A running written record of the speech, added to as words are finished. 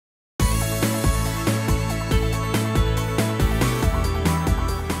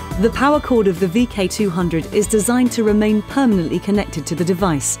The power cord of the VK200 is designed to remain permanently connected to the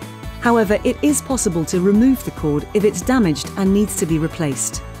device. However, it is possible to remove the cord if it's damaged and needs to be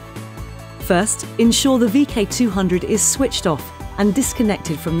replaced. First, ensure the VK200 is switched off and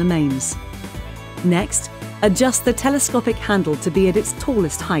disconnected from the mains. Next, adjust the telescopic handle to be at its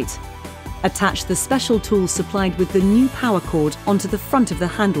tallest height. Attach the special tool supplied with the new power cord onto the front of the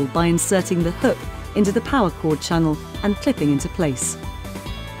handle by inserting the hook into the power cord channel and clipping into place.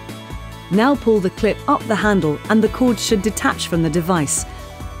 Now pull the clip up the handle and the cord should detach from the device.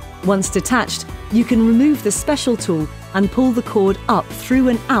 Once detached, you can remove the special tool and pull the cord up through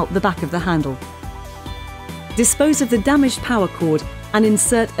and out the back of the handle. Dispose of the damaged power cord and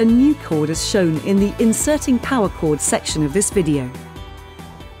insert a new cord as shown in the Inserting Power Cord section of this video.